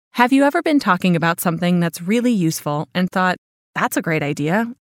Have you ever been talking about something that's really useful and thought, that's a great idea?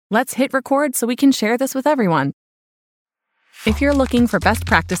 Let's hit record so we can share this with everyone. If you're looking for best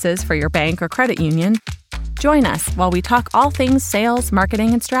practices for your bank or credit union, join us while we talk all things sales,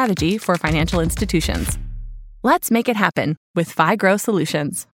 marketing, and strategy for financial institutions. Let's make it happen with FiGrow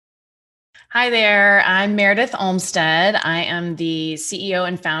Solutions. Hi there, I'm Meredith Olmstead. I am the CEO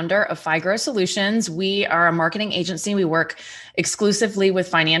and founder of FiGrow Solutions. We are a marketing agency. We work exclusively with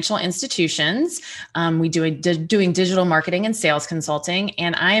financial institutions. We doing digital marketing and sales consulting.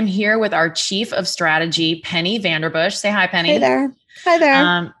 And I am here with our Chief of Strategy, Penny Vanderbush. Say hi, Penny. Hey there. Hi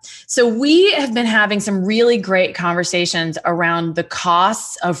there. So we have been having some really great conversations around the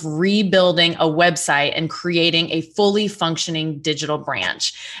costs of rebuilding a website and creating a fully functioning digital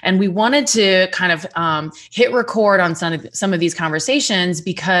branch. And we wanted to kind of hit record on some of these conversations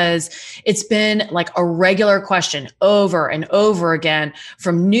because it's been like a regular question over and over again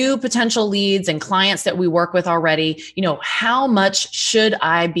from new potential leads and clients that we work with already. You know, how much should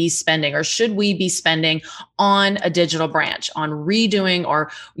I be spending or should we be spending on a digital branch, on redoing or,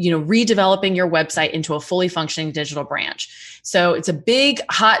 redeveloping your website into a fully functioning digital branch? So it's a big,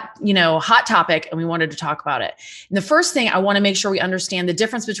 hot topic, and we wanted to talk about it. And the first thing, I want to make sure we understand the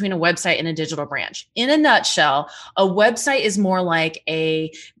difference between a website and a digital branch. In a nutshell, a website is more like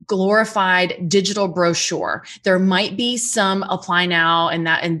a glorified digital brochure. There might be some apply now and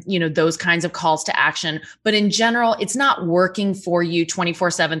those kinds of calls to action, but in general, it's not working for you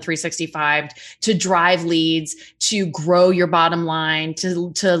 24/7, 365 to drive leads, to grow your bottom line, to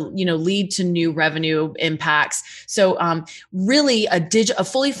lead to new revenue impacts. So really a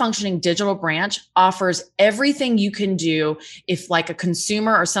fully functioning digital branch offers everything you can do. If like a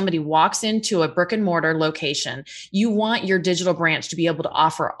consumer or somebody walks into a brick and mortar location, you want your digital branch to be able to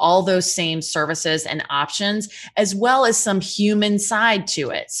offer all those same services and options, as well as some human side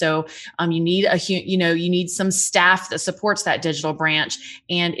to it. So you need some staff that supports that digital branch,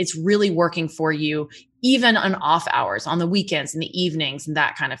 and it's really working for you even on off hours, on the weekends and the evenings and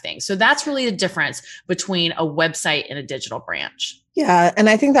that kind of thing. So that's really the difference between a website and a digital branch. Yeah. And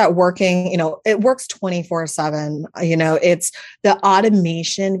I think that it works 24/7. It's the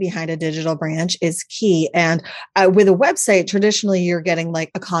automation behind a digital branch is key. And with a website, traditionally, you're getting like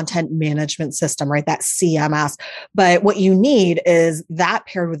a content management system, right? That CMS. But what you need is that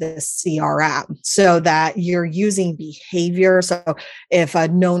paired with a CRM so that you're using behavior. So if a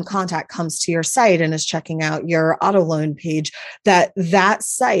known contact comes to your site and is checking out your auto loan page, that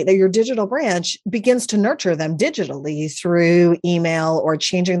site, that your digital branch begins to nurture them digitally through email or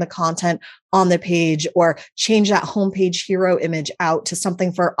changing the content on the page, or change that homepage hero image out to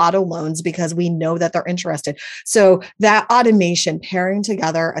something for auto loans because we know that they're interested. So that automation, pairing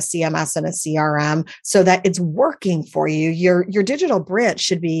together a CMS and a CRM so that it's working for you, your digital branch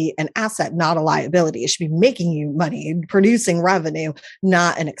should be an asset, not a liability. It should be making you money, producing revenue,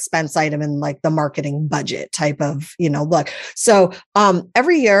 not an expense item in like the marketing budget type of, look. So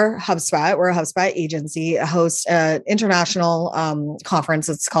every year, HubSpot, we're a HubSpot agency, hosts an international conference.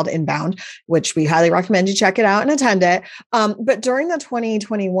 It's called Inbound, which we highly recommend you check it out and attend it. But during the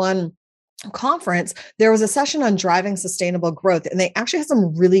 2021 conference, there was a session on driving sustainable growth, and they actually had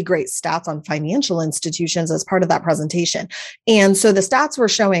some really great stats on financial institutions as part of that presentation. And so the stats were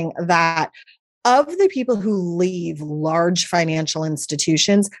showing that of the people who leave large financial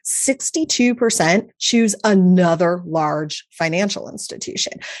institutions, 62% choose another large financial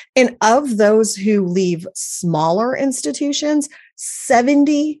institution. And of those who leave smaller institutions,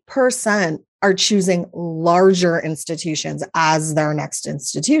 70% are choosing larger institutions as their next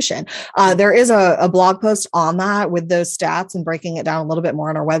institution. There is a blog post on that with those stats and breaking it down a little bit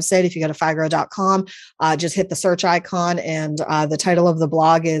more on our website. If you go to figrow.com, just hit the search icon, and the title of the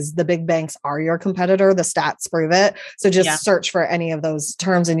blog is "The Big Banks Are Your Competitor. The Stats Prove It." So just search for any of those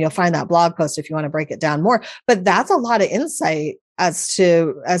terms and you'll find that blog post if you want to break it down more. But that's a lot of insight as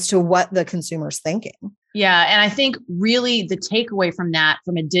to what the consumer's thinking. Yeah. And I think really the takeaway from that,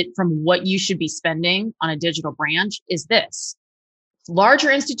 from what you should be spending on a digital branch is this. Larger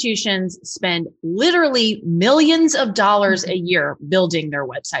institutions spend literally millions of dollars a year building their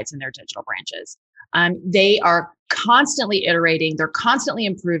websites and their digital branches. They are constantly iterating. They're constantly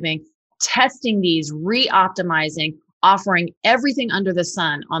improving, testing these, re-optimizing, offering everything under the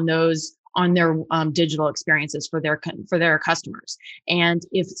sun on their digital experiences for their customers. And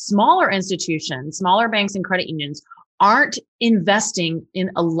if smaller institutions, smaller banks and credit unions aren't investing in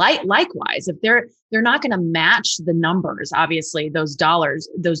likewise, if they're not going to match the numbers, obviously those dollar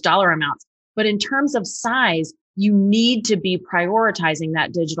amounts, but in terms of size, you need to be prioritizing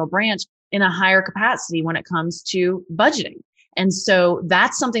that digital branch in a higher capacity when it comes to budgeting. And so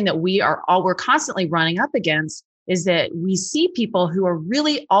that's something that we're constantly running up against, is that we see people who are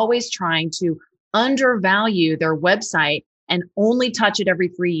really always trying to undervalue their website and only touch it every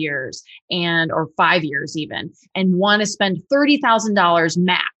 3 years or 5 years even, and want to spend $30,000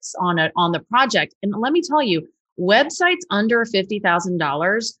 max on the project. And let me tell you, websites under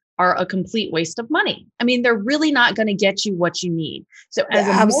 $50,000 are a complete waste of money. I mean, they're really not going to get you what you need. So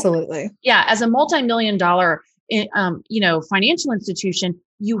absolutely. As a multi-million-dollar financial institution,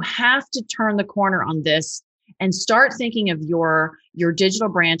 you have to turn the corner on this and start thinking of your digital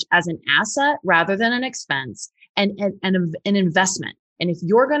branch as an asset rather than an expense, and an investment. And if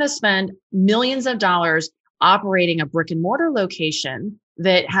you're going to spend millions of dollars operating a brick and mortar location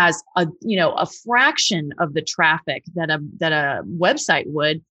that has a fraction of the traffic that a website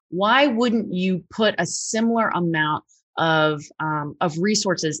would, why wouldn't you put a similar amount of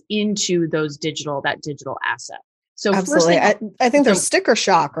resources into that digital asset? So absolutely. I think there's sticker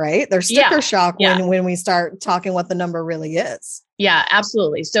shock, right? There's sticker shock when we start talking what the number really is. Yeah,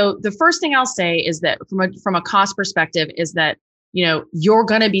 absolutely. So the first thing I'll say is that from a cost perspective is that, you're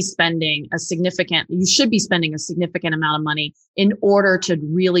going to be spending you should be spending a significant amount of money in order to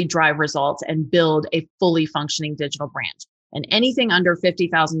really drive results and build a fully functioning digital branch. And anything under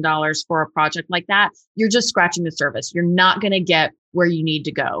 $50,000 for a project like that, you're just scratching the surface. You're not going to get where you need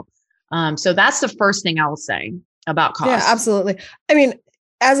to go. So that's the first thing I will say about cost. Yeah, absolutely. I mean,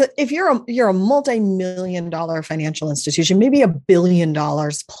 if you're a multi-million-dollar financial institution, maybe $1 billion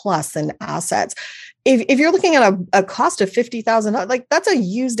plus in assets, if you're looking at a cost of $50,000, like that's a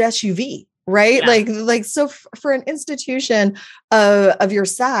used SUV, right? Yeah. Like so for an institution of your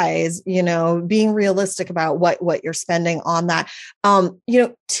size, being realistic about what you're spending on that,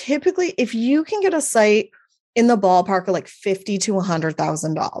 typically if you can get a site in the ballpark of like $50,000 to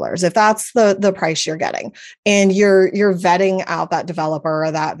 $100,000, if that's the price you're getting, and you're vetting out that developer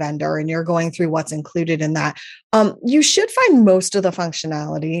or that vendor, and you're going through what's included in that, you should find most of the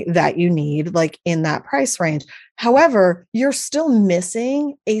functionality that you need, like in that price range. However, you're still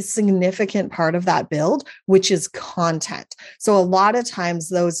missing a significant part of that build, which is content. So a lot of times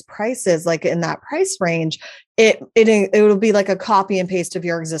those prices, like in that price range, it will be like a copy and paste of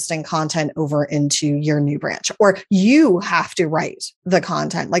your existing content over into your new branch, or you have to write the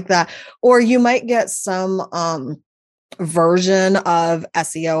content like that, or you might get some version of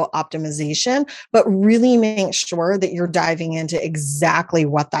SEO optimization, but really make sure that you're diving into exactly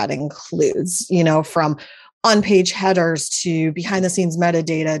what that includes, from on-page headers to behind the scenes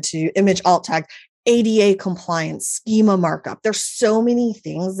metadata to image alt tag, ADA compliance, schema markup. There's so many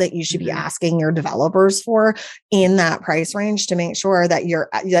things that you should be asking your developers for in that price range to make sure that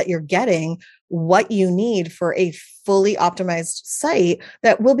you're getting what you need for a fully optimized site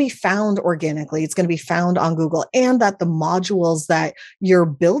that will be found organically. It's going to be found on Google, and that the modules that you're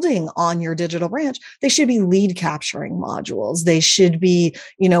building on your digital branch, they should be lead capturing modules. They should be,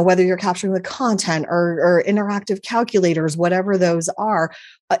 whether you're capturing the content or interactive calculators, whatever those are,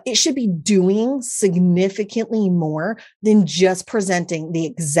 it should be doing significantly more than just presenting the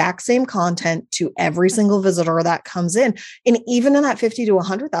exact same content to every single visitor that comes in. And even in that $50,000 to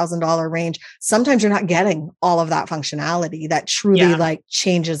 $100,000 range, sometimes you're not getting all of that functionality that truly like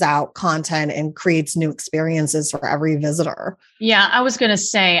changes out content and creates new experiences for every visitor. Yeah, I was going to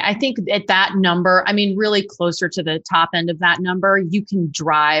say, I think at that number, really closer to the top end of that number, you can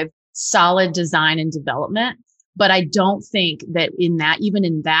drive solid design and development. But I don't think that even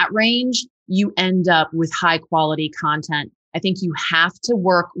in that range, you end up with high quality content. I think you have to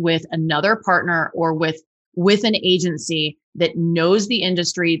work with another partner or with an agency that knows the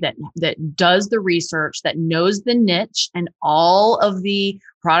industry, that does the research, that knows the niche and all of the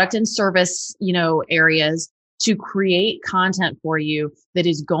product and service, areas, to create content for you that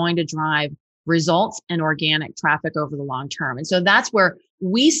is going to drive results and organic traffic over the long term. And so that's where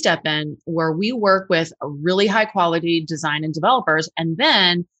we step in, where we work with a really high quality design and developers. And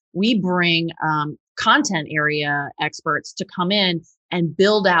then we bring content area experts to come in and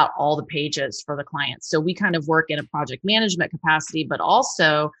build out all the pages for the clients. So we kind of work in a project management capacity, but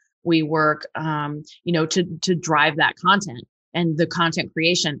also we work, to drive that content and the content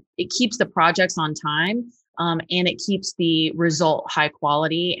creation. It keeps the projects on time. And it keeps the result high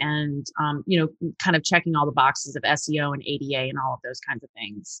quality and, kind of checking all the boxes of SEO and ADA and all of those kinds of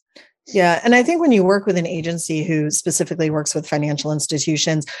things. Yeah. And I think when you work with an agency who specifically works with financial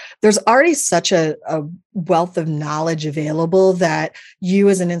institutions, there's already such a wealth of knowledge available that you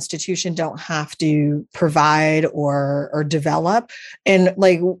as an institution don't have to provide or develop. And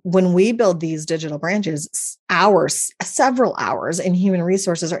like when we build these digital branches, several hours in human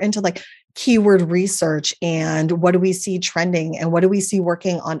resources are into like keyword research and what do we see trending and what do we see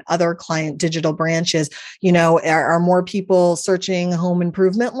working on other client digital branches. Are more people searching home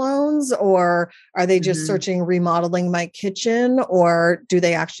improvement loans, or are they just searching remodeling my kitchen, or do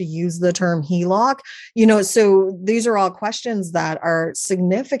they actually use the term HELOC? So these are all questions that are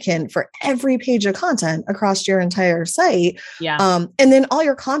significant for every page of content across your entire site. And then all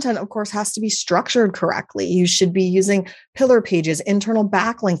your content, of course, has to be structured correctly. You should be using pillar pages, internal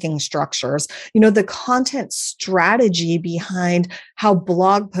backlinking structures, the content strategy behind how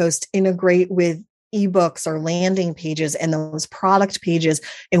blog posts integrate with ebooks or landing pages and those product pages,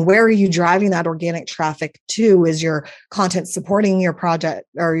 and where are you driving that organic traffic to? Is your content supporting your project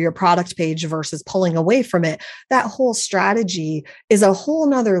or your product page versus pulling away from it? That whole strategy is a whole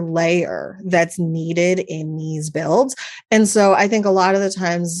nother layer that's needed in these builds. And so I think a lot of the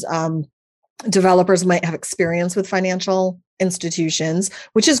times developers might have experience with financial institutions,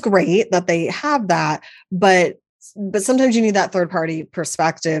 which is great that they have that, but sometimes you need that third party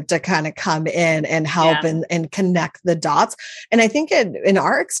perspective to kind of come in and help and connect the dots. And I think it, in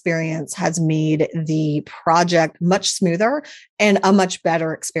our experience, has made the project much smoother and a much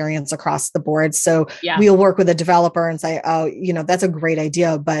better experience across the board. So we'll work with a developer and say, oh, that's a great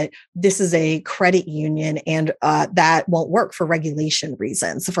idea, but this is a credit union and that won't work for regulation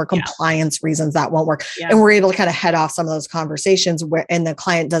reasons, for compliance reasons, that won't work. And we're able to kind of head off some of those conversations and the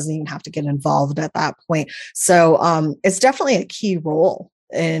client doesn't even have to get involved at that point. So it's definitely a key role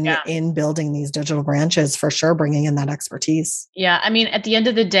in building these digital branches, for sure, bringing in that expertise. Yeah. I mean, at the end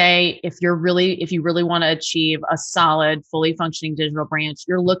of the day, if you really want to achieve a solid, fully functioning digital branch,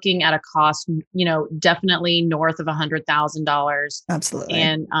 you're looking at a cost, definitely north of $100,000.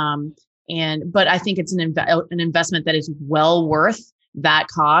 Absolutely. But I think it's an investment that is well worth that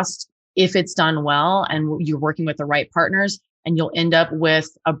cost if it's done well and you're working with the right partners, and you'll end up with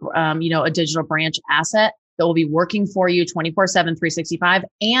a digital branch asset that will be working for you 24/7, 365,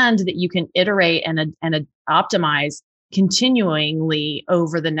 and that you can iterate and optimize continually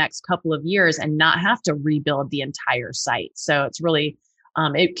over the next couple of years and not have to rebuild the entire site. So it's really,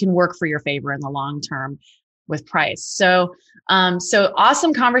 it can work for your favor in the long term with price. So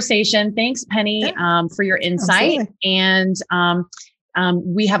awesome conversation. Thanks, Penny, for your insight. Absolutely. And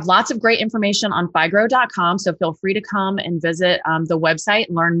we have lots of great information on FIGRO.com. So feel free to come and visit the website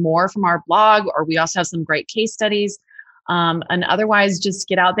and learn more from our blog, or we also have some great case studies. And otherwise, just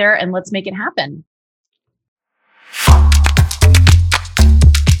get out there and let's make it happen.